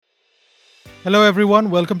Hello,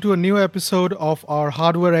 everyone. Welcome to a new episode of our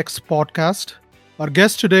Hardware X podcast. Our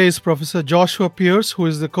guest today is Professor Joshua Pearce, who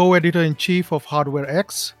is the co-editor in chief of Hardware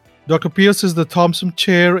X. Dr. Pearce is the Thompson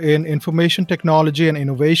Chair in Information Technology and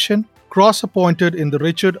Innovation, cross-appointed in the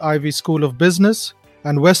Richard Ivey School of Business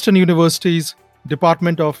and Western University's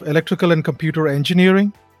Department of Electrical and Computer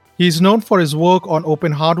Engineering. He is known for his work on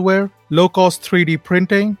open hardware, low-cost 3D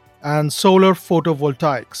printing, and solar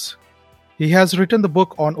photovoltaics. He has written the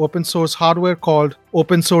book on open source hardware called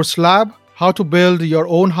Open Source Lab: How to Build Your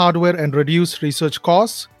Own Hardware and Reduce Research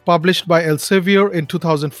Costs, published by Elsevier in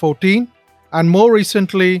 2014, and more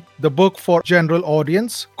recently, the book for general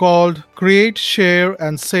audience called Create, Share,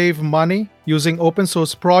 and Save Money Using Open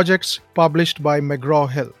Source Projects, published by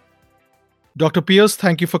McGraw-Hill. Dr. Pearce,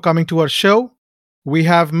 thank you for coming to our show. We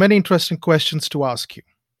have many interesting questions to ask you.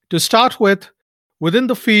 To start with, within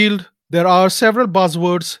the field, there are several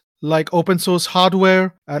buzzwords like open source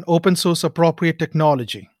hardware and open source appropriate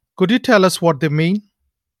technology. Could you tell us what they mean?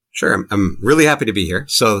 Sure. I'm really happy to be here.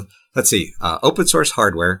 So let's see. Open source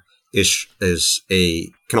hardware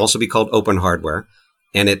can also be called open hardware,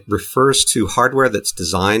 and it refers to hardware that's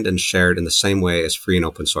designed and shared in the same way as free and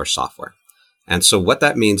open source software. And so what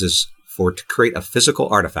that means is to create a physical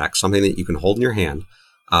artifact, something that you can hold in your hand,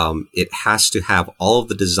 it has to have all of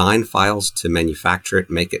the design files to manufacture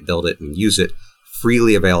it, make it, build it, and use it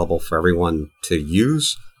freely available for everyone to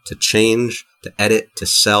use, to change, to edit, to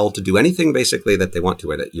sell, to do anything basically that they want to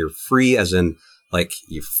with it. You're free as in like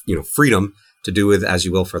freedom to do with as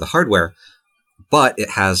you will for the hardware, but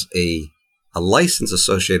it has a license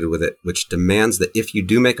associated with it, which demands that if you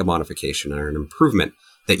do make a modification or an improvement,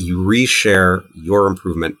 that you reshare your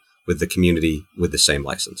improvement with the community with the same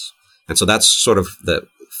license. And so that's sort of the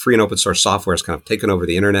free and open source software has kind of taken over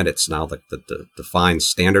the internet. It's now the defined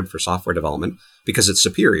standard for software development because it's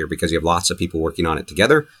superior, because you have lots of people working on it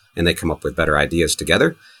together and they come up with better ideas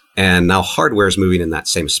together. And now hardware is moving in that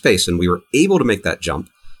same space. And we were able to make that jump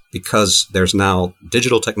because there's now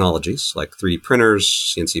digital technologies like 3D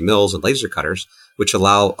printers, CNC mills, and laser cutters, which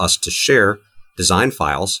allow us to share design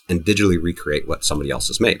files and digitally recreate what somebody else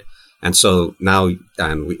has made. And so now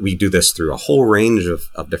we do this through a whole range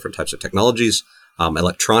of different types of technologies.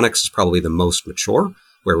 Electronics is probably the most mature,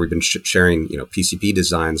 where we've been sharing, PCB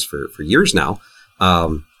designs for years now.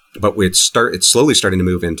 But it's slowly starting to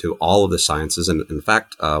move into all of the sciences and, in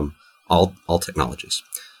fact, all technologies.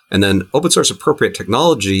 And then open source appropriate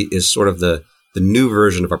technology is sort of the new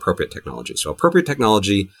version of appropriate technology. So appropriate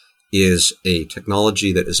technology is a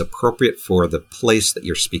technology that is appropriate for the place that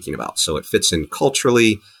you're speaking about. So it fits in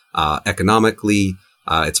culturally, economically.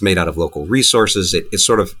 It's made out of local resources. It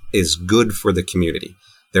sort of is good for the community.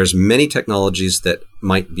 There's many technologies that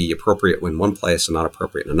might be appropriate in one place and not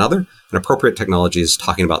appropriate in another. And appropriate technology is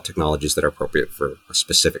talking about technologies that are appropriate for a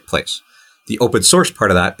specific place. The open source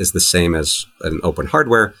part of that is the same as an open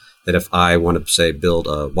hardware, that if I want to, say, build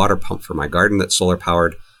a water pump for my garden that's solar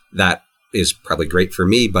powered, that is probably great for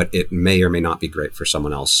me, but it may or may not be great for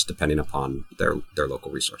someone else, depending upon their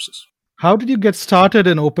local resources. How did you get started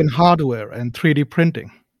in open hardware and 3D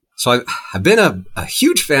printing? So I've been a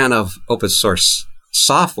huge fan of open source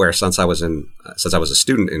software since I was a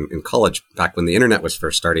student in college, back when the internet was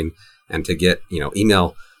first starting. And to get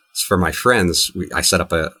email for my friends, I set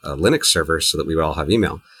up a Linux server so that we would all have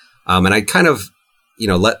email. And I kind of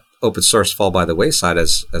let open source fall by the wayside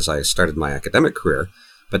as I started my academic career.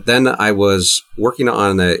 But then I was working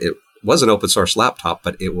on it was an open source laptop,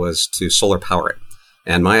 but it was to solar power it.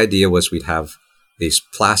 And my idea was we'd have these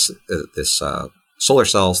solar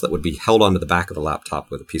cells that would be held onto the back of the laptop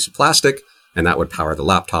with a piece of plastic, and that would power the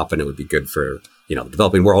laptop, and it would be good for the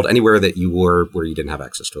developing world, anywhere that you were where you didn't have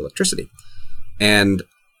access to electricity. And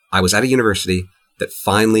I was at a university that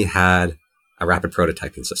finally had a rapid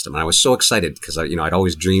prototyping system, and I was so excited because I'd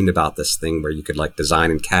always dreamed about this thing where you could design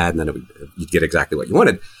in CAD, and then you'd get exactly what you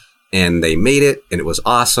wanted. And they made it, and it was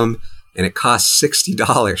awesome, and it cost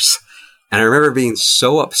 $60. And I remember being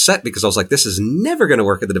so upset because I was like, this is never going to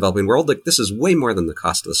work in the developing world. This is way more than the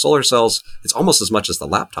cost of the solar cells. It's almost as much as the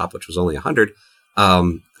laptop, which was only $100.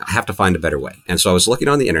 I have to find a better way. And so I was looking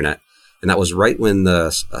on the internet, and that was right when the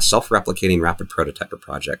self-replicating rapid prototyper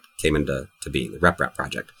project came into being, the RepRap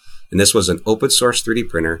project. And this was an open source 3D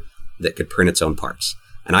printer that could print its own parts.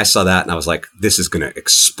 And I saw that and I was like, this is going to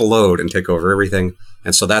explode and take over everything.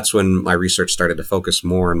 And so that's when my research started to focus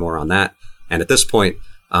more and more on that. And at this point,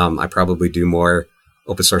 I probably do more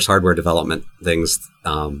open source hardware development things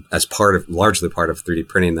as largely part of 3D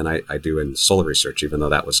printing than I do in solar research, even though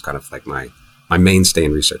that was kind of like my mainstay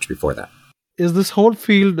in research before that. is this whole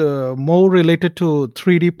field more related to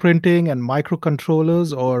 3D printing and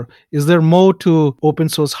microcontrollers, or is there more to open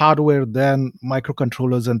source hardware than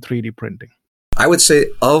microcontrollers and 3D printing? I would say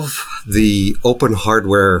of the open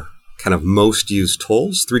hardware kind of most used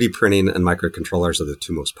tools, 3D printing and microcontrollers are the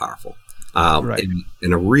two most powerful. Right.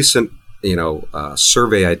 In a recent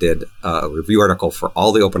survey I did, a review article for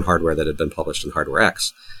all the open hardware that had been published in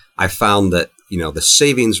HardwareX, I found that, the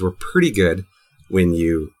savings were pretty good when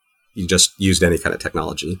you just used any kind of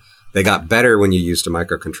technology. They got better when you used a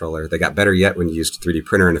microcontroller. They got better yet when you used a 3D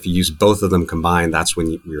printer. And if you use both of them combined, that's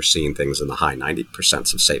when you're seeing things in the high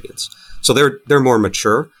 90% of savings. So they're more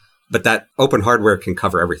mature, but that open hardware can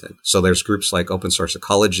cover everything. So there's groups like Open Source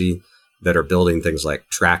Ecology that are building things like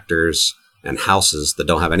tractors and houses that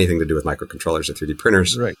don't have anything to do with microcontrollers or 3D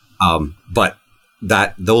printers. Right. But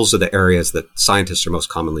those are the areas that scientists are most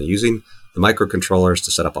commonly using. The microcontrollers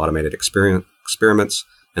to set up automated experiments,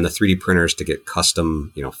 and the 3D printers to get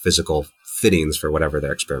custom, physical fittings for whatever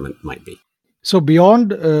their experiment might be. So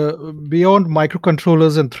beyond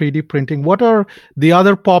microcontrollers and 3D printing, what are the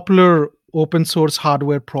other popular open source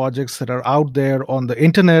hardware projects that are out there on the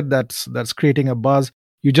internet that's creating a buzz?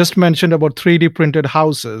 You just mentioned about 3D printed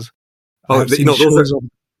houses.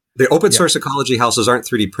 The open source ecology houses aren't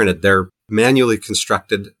 3D printed. They're manually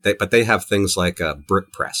constructed, but they have things like a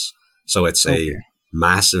brick press. So it's a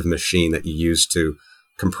massive machine that you use to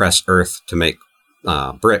compress earth to make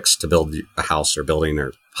bricks to build a house or building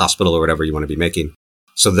or hospital or whatever you want to be making.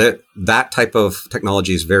 So that type of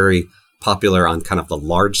technology is very popular on kind of the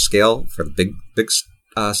large scale for the big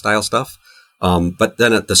style stuff. But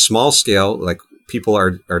then at the small scale, like people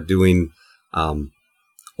are doing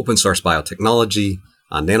open source biotechnology,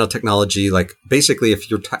 nanotechnology. Like basically,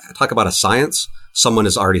 if you talk about a science, someone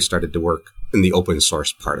has already started to work in the open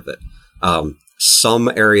source part of it.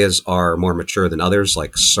 Some areas are more mature than others,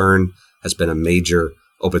 like CERN has been a major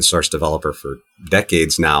open source developer for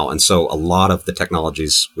decades now. And so a lot of the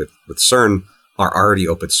technologies with CERN are already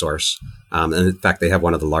open source. And in fact, they have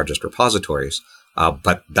one of the largest repositories.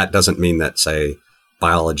 But that doesn't mean that, say,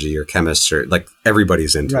 biology or chemists or like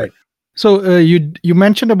everybody's into it. So you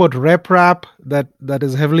mentioned about RepRap that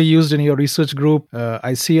is heavily used in your research group.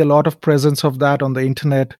 I see a lot of presence of that on the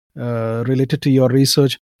internet related to your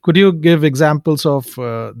research. Could you give examples of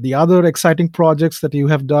the other exciting projects that you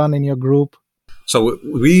have done in your group? So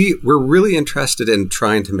we're really interested in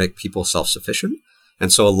trying to make people self-sufficient.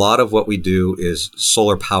 And so a lot of what we do is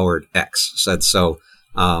solar-powered X.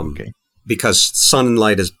 Because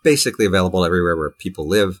sunlight is basically available everywhere where people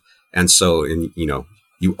live. And so,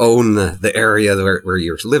 you own the area where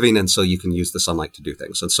you're living, and so you can use the sunlight to do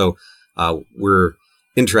things. And so we're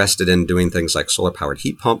interested in doing things like solar-powered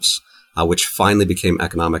heat pumps, which finally became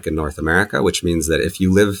economic in North America, which means that if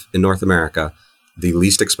you live in North America, the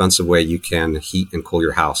least expensive way you can heat and cool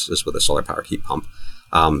your house is with a solar-powered heat pump.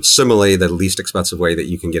 Similarly, the least expensive way that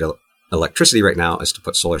you can get electricity right now is to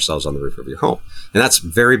put solar cells on the roof of your home. And that's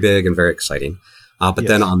very big and very exciting. But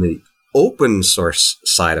then on the open source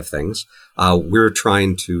side of things, we're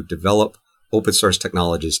trying to develop open source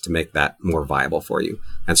technologies to make that more viable for you.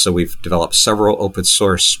 And so we've developed several open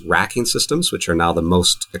source racking systems, which are now the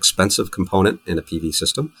most expensive component in a PV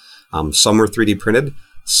system. Some are 3D printed.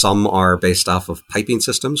 Some are based off of piping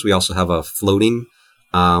systems. We also have a floating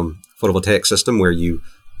photovoltaic system where you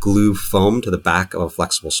glue foam to the back of a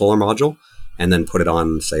flexible solar module and then put it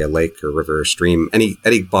on, say, a lake or river or stream,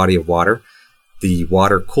 any body of water. The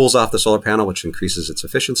water cools off the solar panel, which increases its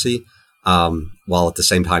efficiency, while at the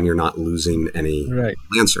same time you're not losing any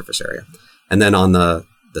land surface area. And then on the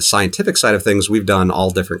scientific side of things, we've done all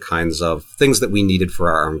different kinds of things that we needed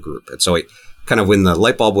for our own group. And so when the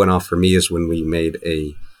light bulb went off for me is when we made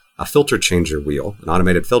a filter changer wheel, an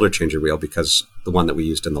automated filter changer wheel, because the one that we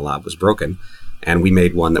used in the lab was broken. And we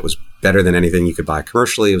made one that was better than anything you could buy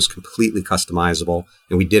commercially. It was completely customizable.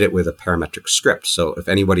 And we did it with a parametric script. So if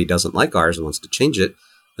anybody doesn't like ours and wants to change it,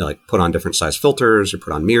 they put on different size filters or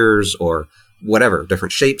put on mirrors or whatever,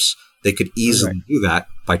 different shapes, they could easily do that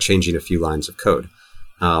by changing a few lines of code.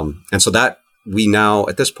 And so that we now,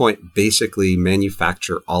 at this point, basically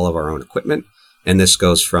manufacture all of our own equipment. And this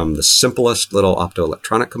goes from the simplest little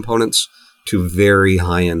optoelectronic components to very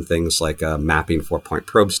high-end things like a mapping 4-point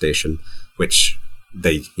probe station, which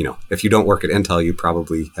if you don't work at Intel, you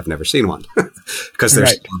probably have never seen one because they're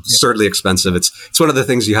absurdly expensive. It's one of the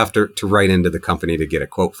things you have to write into the company to get a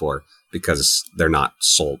quote for because they're not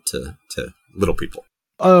sold to little people.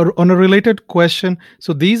 On a related question,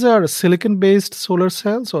 so these are silicon-based solar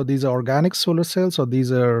cells, or these are organic solar cells, or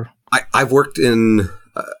these are... I've worked in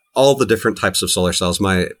all the different types of solar cells.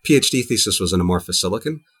 My PhD thesis was in amorphous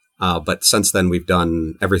silicon. But since then, we've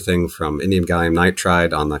done everything from indium gallium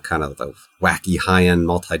nitride on the kind of the wacky high-end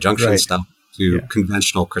multi-junction stuff to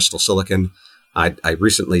conventional crystal silicon. I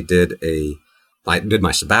recently did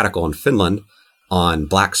my sabbatical in Finland on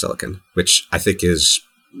black silicon, which I think is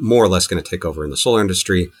more or less going to take over in the solar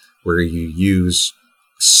industry, where you use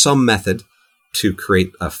some method to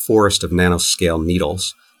create a forest of nanoscale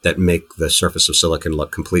needles that make the surface of silicon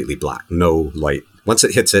look completely black, no light. Once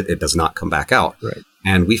it hits it, it does not come back out. Right.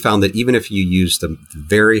 And we found that even if you use the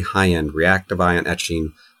very high-end reactive ion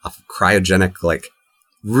etching, a cryogenic, like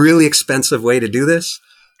really expensive way to do this,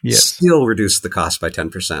 still reduce the cost by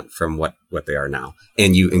 10% from what they are now.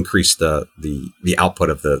 And you increase the output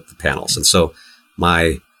of the panels. And so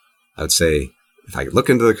I would say, if I look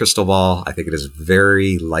into the crystal ball, I think it is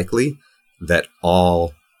very likely that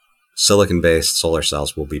all silicon-based solar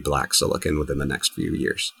cells will be black silicon within the next few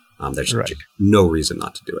years. There's no reason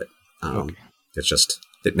not to do it. It's just,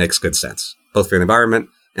 it makes good sense, both for the environment,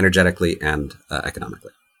 energetically, and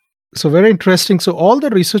economically. So very interesting. So all the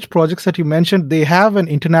research projects that you mentioned, they have an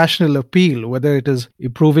international appeal, whether it is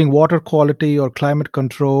improving water quality or climate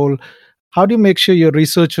control. How do you make sure your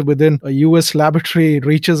research within a US laboratory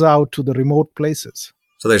reaches out to the remote places?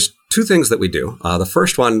 So there's two things that we do. The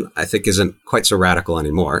first one, I think, isn't quite so radical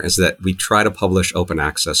anymore, is that we try to publish open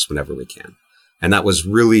access whenever we can. And that was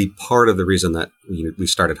really part of the reason that we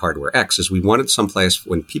started Hardware X, is we wanted someplace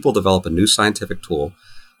when people develop a new scientific tool,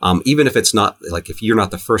 even if it's not, like if you're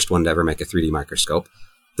not the first one to ever make a 3D microscope,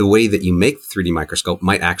 the way that you make the 3D microscope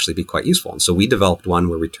might actually be quite useful. And so we developed one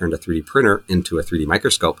where we turned a 3D printer into a 3D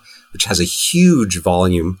microscope, which has a huge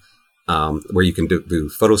volume where you can do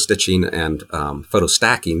photo stitching and photo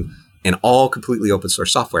stacking, and all completely open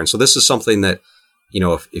source software. And so this is something that,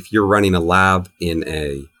 if you're running a lab in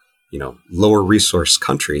a lower resource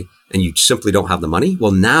country and you simply don't have the money,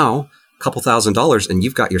 well, now a couple $1,000s and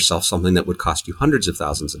you've got yourself something that would cost you hundreds of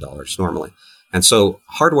thousands of dollars normally. And so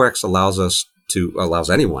HardwareX allows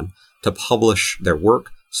anyone to publish their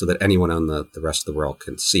work so that anyone on the rest of the world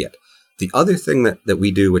can see it. The other thing that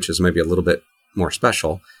we do, which is maybe a little bit more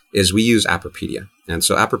special, is we use Appropedia. And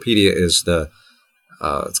so Appropedia is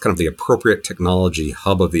it's kind of the appropriate technology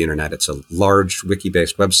hub of the internet. It's a large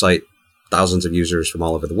wiki-based website, thousands of users from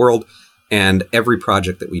all over the world. And every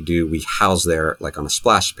project that we do, we house there like on a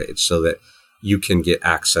splash page so that you can get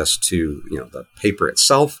access to, the paper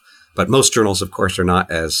itself. But most journals, of course, are not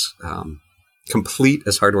as complete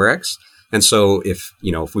as HardwareX. And so if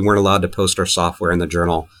we weren't allowed to post our software in the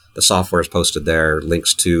journal, the software is posted there,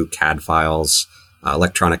 links to CAD files,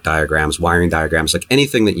 electronic diagrams, wiring diagrams, like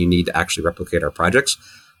anything that you need to actually replicate our projects.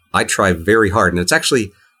 I try very hard, and it's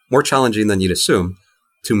actually more challenging than you'd assume,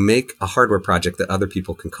 to make a hardware project that other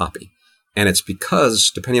people can copy. And it's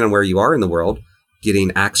because, depending on where you are in the world,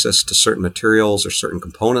 getting access to certain materials or certain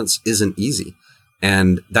components isn't easy.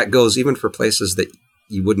 And that goes even for places that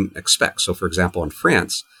you wouldn't expect. So, for example, in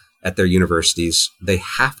France, at their universities, they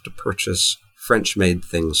have to purchase French-made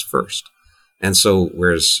things first. And so,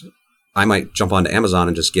 whereas I might jump onto Amazon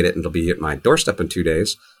and just get it and it'll be at my doorstep in 2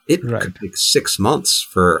 days, it could take 6 months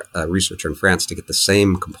for a researcher in France to get the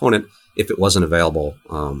same component if it wasn't available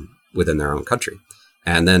within their own country.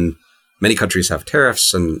 And then many countries have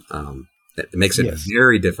tariffs, and it makes it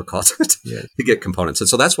very difficult to get components. And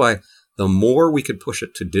so that's why the more we could push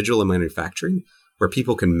it to digital manufacturing, where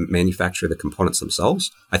people can manufacture the components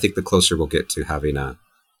themselves, I think the closer we'll get to having a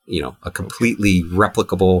completely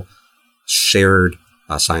replicable, shared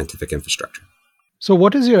scientific infrastructure. So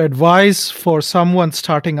what is your advice for someone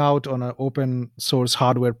starting out on an open source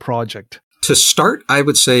hardware project? To start, I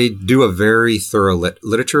would say do a very thorough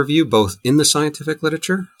literature review, both in the scientific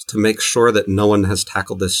literature to make sure that no one has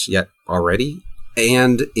tackled this yet already,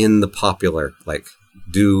 and in the popular,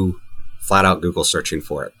 do flat out Google searching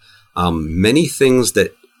for it. Many things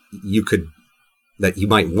that you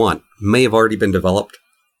might want may have already been developed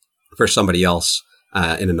for somebody else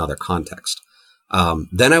in another context.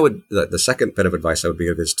 Then the second bit of advice I would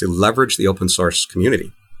give is to leverage the open source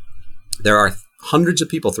community. There are hundreds of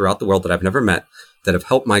people throughout the world that I've never met that have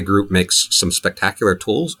helped my group make some spectacular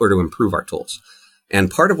tools or to improve our tools. And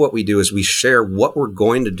part of what we do is we share what we're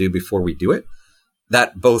going to do before we do it.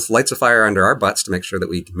 That both lights a fire under our butts to make sure that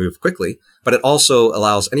we can move quickly, but it also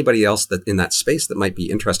allows anybody else that in that space that might be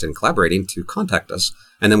interested in collaborating to contact us,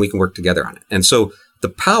 and then we can work together on it. And so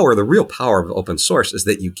the real power of open source is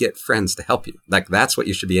that you get friends to help you. That's what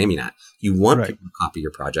you should be aiming at. You want people to copy your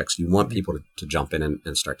projects. You want people to jump in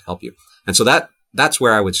and start to help you. And so that's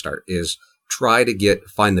where I would start, is try to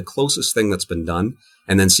find the closest thing that's been done,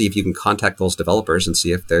 and then see if you can contact those developers and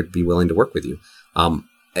see if they'd be willing to work with you.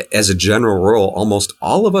 As a general rule, almost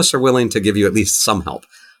all of us are willing to give you at least some help.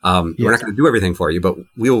 We're not going to do everything for you, but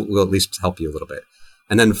we'll at least help you a little bit.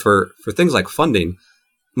 And then for things like funding,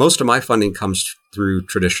 most of my funding comes through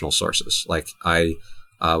traditional sources. Like I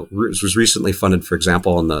was recently funded, for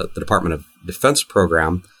example, in the Department of Defense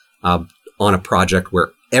program on a project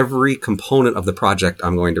where every component of the project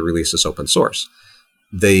I'm going to release is open source.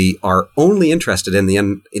 They are only interested in the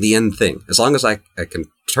end thing. As long as I can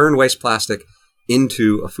turn waste plastic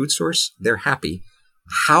into a food source, they're happy.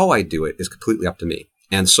 How I do it is completely up to me.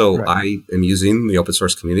 And so I am using the open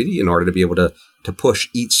source community in order to be able to push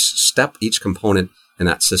each step, each component in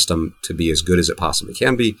that system to be as good as it possibly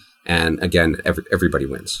can be. And again, everybody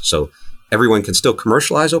wins. So everyone can still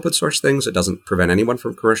commercialize open source things. It doesn't prevent anyone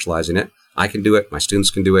from commercializing it. I can do it. My students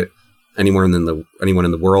can do it. Anyone in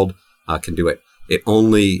the world can do it. It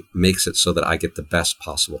only makes it so that I get the best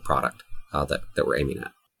possible product that we're aiming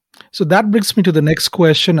at. So that brings me to the next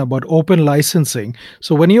question about open licensing.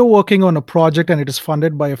 So when you're working on a project and it is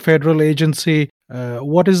funded by a federal agency,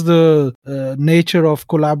 what is the nature of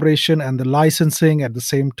collaboration and the licensing at the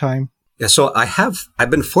same time? Yeah, so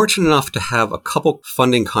I've been fortunate enough to have a couple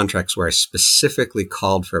funding contracts where I specifically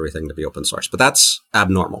called for everything to be open source, but that's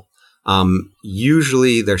abnormal.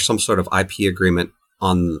 Usually there's some sort of IP agreement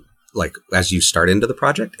on, like, as you start into the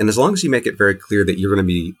project. And as long as you make it very clear that you're going to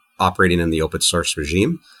be operating in the open source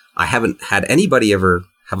regime, I haven't had anybody ever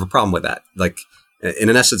have a problem with that. Like, in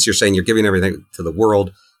essence, you're saying you're giving everything to the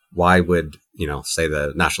world. Why would, say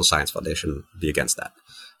the National Science Foundation be against that?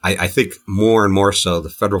 I think more and more so the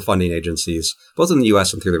federal funding agencies, both in the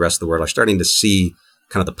US and through the rest of the world, are starting to see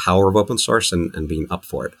kind of the power of open source and being up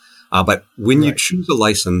for it. But when you choose a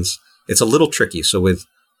license, it's a little tricky. So with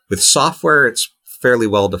software, it's fairly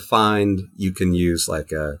well defined. You can use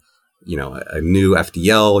like a new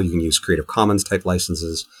FDL. You can use Creative Commons type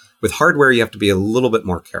licenses. With hardware, you have to be a little bit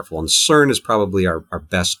more careful. And CERN is probably our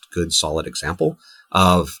best, good, solid example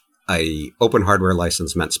of a open hardware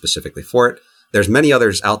license meant specifically for it. There's many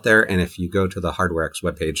others out there. And if you go to the HardwareX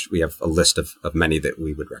webpage, we have a list of many that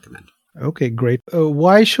we would recommend. Okay, great.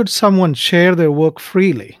 Why should someone share their work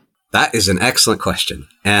freely? That is an excellent question.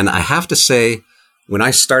 And I have to say, when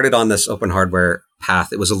I started on this open hardware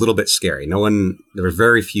path, it was a little bit scary. There were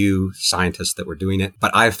very few scientists that were doing it,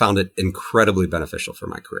 but I found it incredibly beneficial for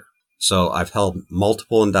my career. So I've held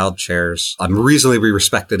multiple endowed chairs. I'm reasonably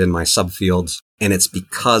respected in my subfields, and it's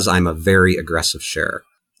because I'm a very aggressive sharer.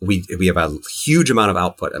 We have a huge amount of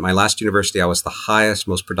output. At my last university, I was the highest,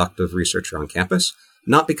 most productive researcher on campus,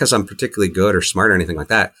 not because I'm particularly good or smart or anything like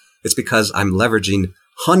that. It's because I'm leveraging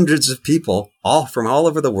hundreds of people from all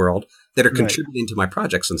over the world that are contributing to my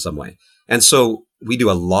projects in some way. And so we do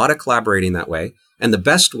a lot of collaborating that way. And the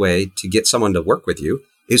best way to get someone to work with you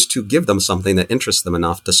is to give them something that interests them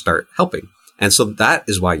enough to start helping. And so that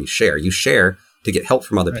is why you share. You share to get help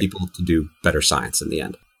from other people to do better science in the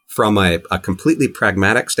end. From a completely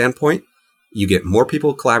pragmatic standpoint, you get more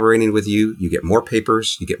people collaborating with you. You get more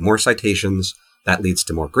papers. You get more citations. That leads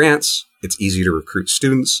to more grants. It's easier to recruit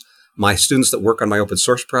students. My students that work on my open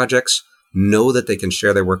source projects know that they can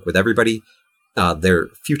share their work with everybody. Their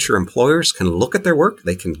future employers can look at their work.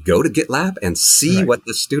 They can go to GitLab and see what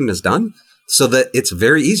this student has done, so that it's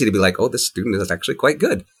very easy to be like, oh, this student is actually quite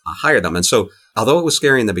good. I'll hire them. And so although it was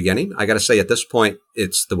scary in the beginning, I got to say at this point,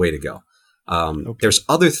 it's the way to go. There's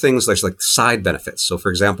other things, there's like side benefits. So for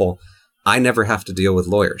example, I never have to deal with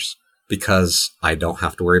lawyers because I don't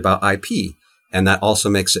have to worry about IP. And that also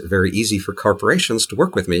makes it very easy for corporations to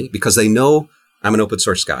work with me because they know I'm an open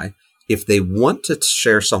source guy. If they want to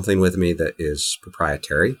share something with me that is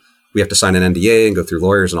proprietary, we have to sign an NDA and go through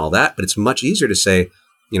lawyers and all that. But it's much easier to say,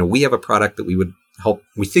 we have a product that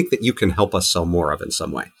we think that you can help us sell more of in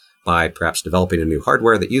some way by perhaps developing a new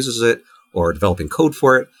hardware that uses it or developing code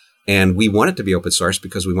for it. And we want it to be open source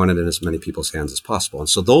because we want it in as many people's hands as possible. And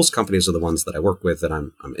so those companies are the ones that I work with that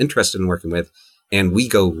I'm interested in working with. And we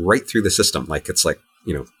go right through the system. Like it's like,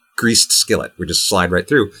 greased skillet. We just slide right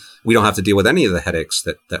through. We don't have to deal with any of the headaches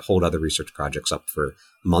that hold other research projects up for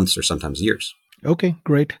months or sometimes years. Okay,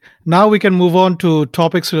 great. Now we can move on to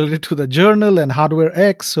topics related to the journal and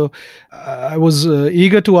HardwareX. So I was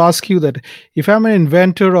eager to ask you that if I'm an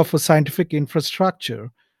inventor of a scientific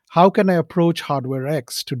infrastructure, how can I approach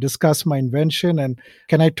HardwareX to discuss my invention? And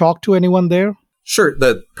can I talk to anyone there? Sure.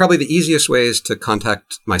 Probably the easiest way is to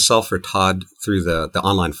contact myself or Todd through the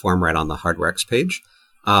online form right on the HardwareX page.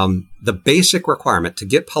 The basic requirement to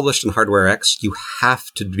get published in HardwareX, you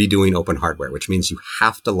have to be doing open hardware, which means you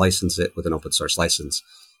have to license it with an open source license.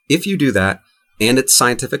 If you do that and it's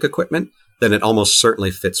scientific equipment, then it almost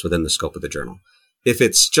certainly fits within the scope of the journal. If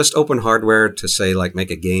it's just open hardware to say like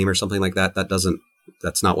make a game or something like that,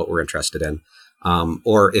 that's not what we're interested in.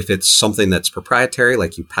 Or if it's something that's proprietary,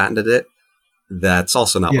 like you patented it, that's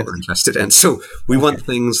also not what we're interested in. So we want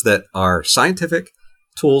things that are scientific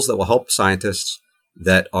tools that will help scientists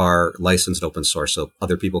that are licensed open source so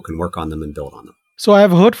other people can work on them and build on them. So I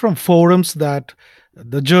have heard from forums that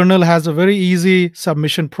the journal has a very easy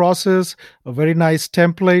submission process, a very nice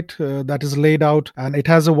template that is laid out, and it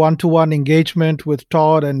has a one-to-one engagement with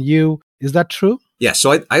Todd and you. Is that true? Yeah.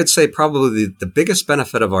 So I'd say probably the biggest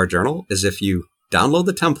benefit of our journal is if you download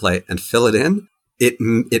the template and fill it in,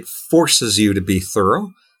 it forces you to be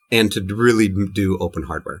thorough and to really do open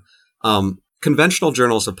hardware. Conventional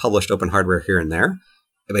journals have published open hardware here and there.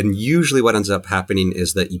 And usually what ends up happening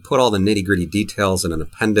is that you put all the nitty-gritty details in an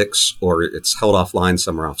appendix or it's held offline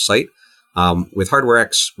somewhere off-site. With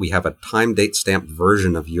HardwareX, we have a time, date, stamped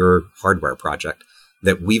version of your hardware project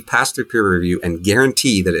that we've passed through peer review and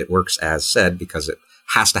guarantee that it works as said because it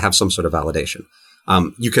has to have some sort of validation.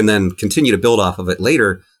 You can then continue to build off of it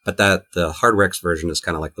later, but that the HardwareX version is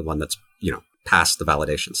kind of like the one that's, past the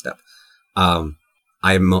validation step.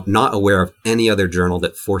 I'm not aware of any other journal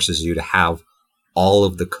that forces you to have all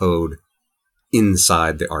of the code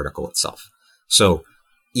inside the article itself. So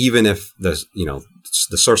even if the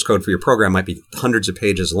source code for your program might be hundreds of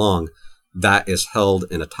pages long, that is held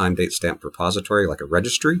in a time, date, stamp repository, like a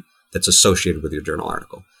registry that's associated with your journal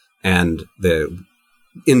article. And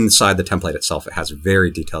inside the template itself, it has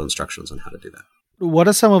very detailed instructions on how to do that. What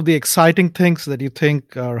are some of the exciting things that you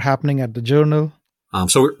think are happening at the journal?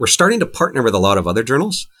 So we're starting to partner with a lot of other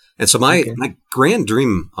journals. And so my grand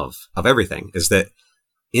dream of everything is that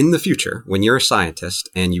in the future, when you're a scientist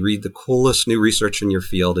and you read the coolest new research in your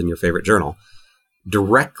field in your favorite journal,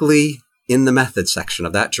 directly in the methods section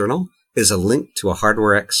of that journal is a link to a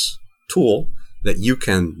HardwareX tool that you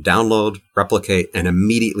can download, replicate, and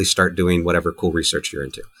immediately start doing whatever cool research you're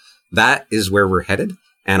into. That is where we're headed,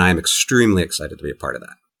 and I'm extremely excited to be a part of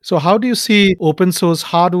that. So how do you see open source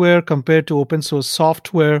hardware compared to open source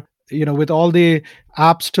software? With all the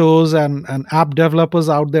app stores and app developers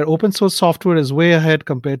out there, open source software is way ahead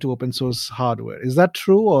compared to open source hardware. Is that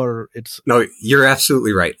true or it's... No, you're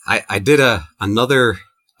absolutely right. I did another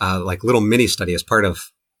little mini study as part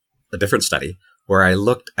of a different study where I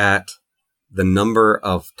looked at the number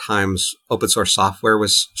of times open source software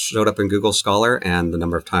showed up in Google Scholar and the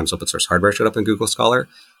number of times open source hardware showed up in Google Scholar.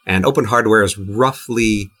 And open hardware is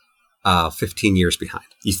roughly 15 years behind.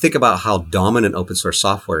 You think about how dominant open source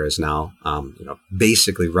software is now,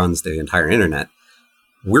 basically runs the entire internet.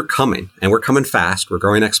 We're coming and we're coming fast. We're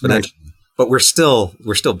growing exponentially, but we're still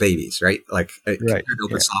babies, right? Like compared to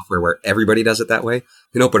open software where everybody does it that way.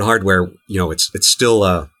 In open hardware, it's still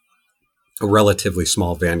a relatively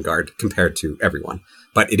small vanguard compared to everyone,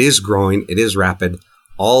 but it is growing. It is rapid.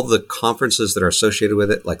 All the conferences that are associated with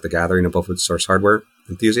it, like the Gathering of Open Source Hardware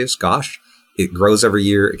Enthusiasts, it grows every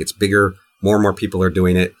year. It gets bigger. More and more people are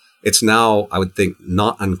doing it. It's now, I would think,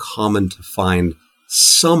 not uncommon to find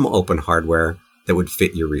some open hardware that would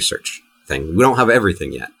fit your research thing. We don't have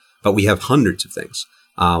everything yet, but we have hundreds of things.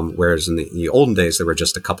 Whereas in the olden days, there were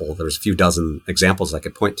just a couple. There was a few dozen examples I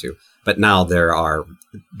could point to. But now there are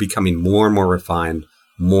becoming more and more refined,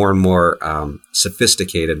 more and more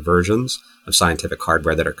sophisticated versions of scientific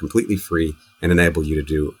hardware that are completely free and enable you to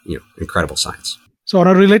do incredible science. So on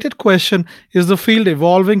a related question, is the field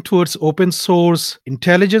evolving towards open source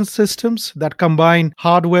intelligence systems that combine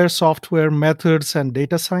hardware, software, methods, and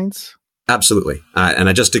data science? Absolutely.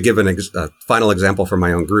 And just to give a final example from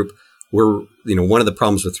my own group, one of the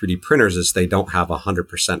problems with 3D printers is they don't have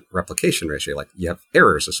 100% replication ratio. Like you have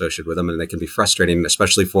errors associated with them and they can be frustrating,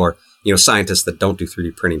 especially for, scientists that don't do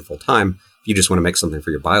 3D printing full time. If you just want to make something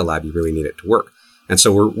for your biolab, you really need it to work. And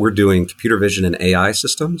so we're doing computer vision and AI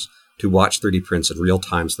systems to watch 3D prints in real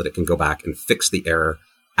time so that it can go back and fix the error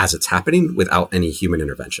as it's happening without any human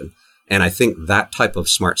intervention. And I think that type of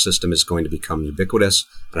smart system is going to become ubiquitous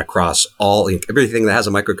and across everything that has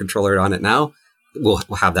a microcontroller on it now will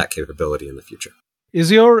have that capability in the future.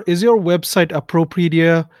 Is your website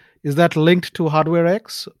Appropedia, is that linked to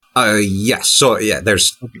HardwareX? Yes. So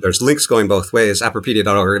there's links going both ways,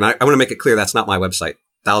 appropedia.org. And I want to make it clear that's not my website.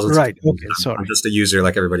 Thousands right. of Okay. Sorry. I'm just a user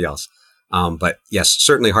like everybody else. But yes,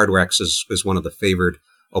 certainly HardwareX is one of the favored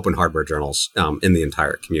open hardware journals in the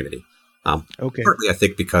entire community. Partly, I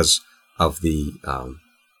think, because of the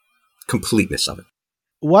completeness of it.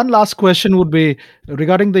 One last question would be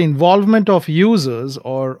regarding the involvement of users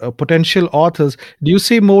or potential authors. Do you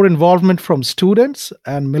see more involvement from students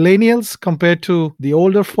and millennials compared to the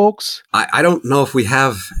older folks? I don't know if we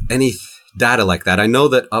have any data like that. I know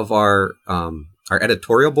that of our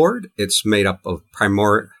editorial board, it's made up of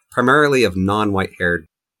primarily of non-white haired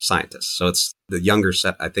scientists. So it's the younger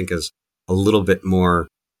set, I think, is a little bit more,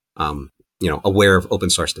 aware of open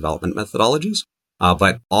source development methodologies.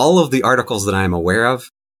 But all of the articles that I'm aware of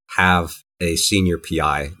have a senior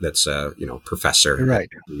PI that's a, professor. Right.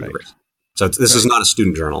 So this is not a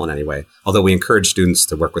student journal in any way, although we encourage students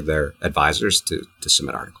to work with their advisors to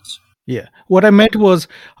submit articles. Yeah. What I meant was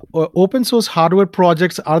open source hardware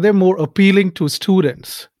projects, are they more appealing to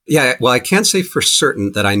students? Yeah. Well, I can't say for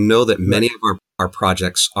certain that I know that many of our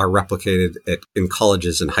projects are replicated in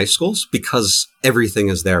colleges and high schools because everything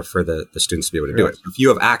is there for the students to be able to do it. If you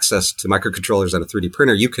have access to microcontrollers and a 3D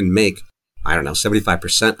printer, you can make,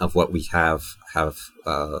 75% of what we have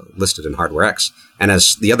listed in Hardware X. And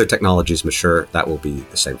as the other technologies mature, that will be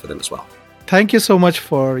the same for them as well. Thank you so much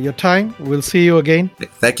for your time. We'll see you again.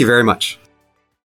 Thank you very much.